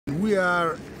We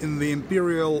are in the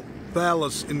Imperial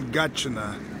Palace in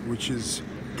Gatchina, which is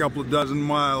a couple of dozen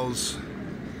miles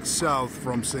south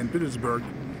from St. Petersburg.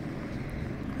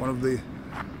 One of the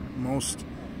most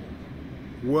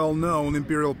well-known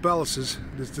imperial palaces.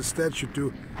 This is the statue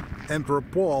to Emperor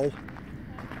Paul,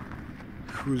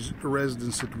 whose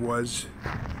residence it was.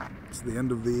 It's the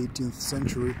end of the 18th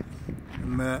century,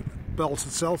 and the palace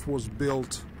itself was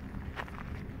built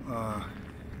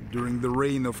during the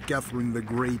reign of Catherine the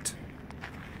Great.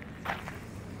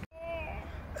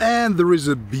 And there is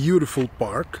a beautiful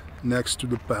park next to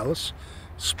the palace,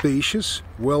 spacious,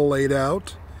 well laid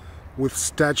out, with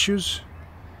statues,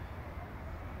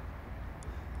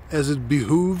 as it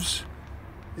behooves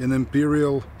in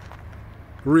imperial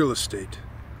real estate,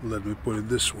 let me put it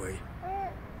this way.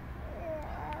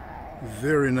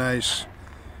 Very nice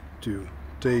to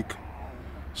take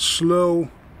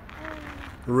slow,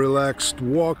 relaxed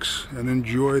walks and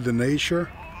enjoy the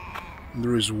nature.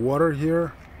 There is water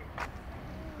here,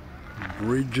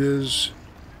 bridges,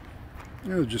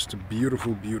 just a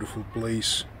beautiful, beautiful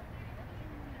place.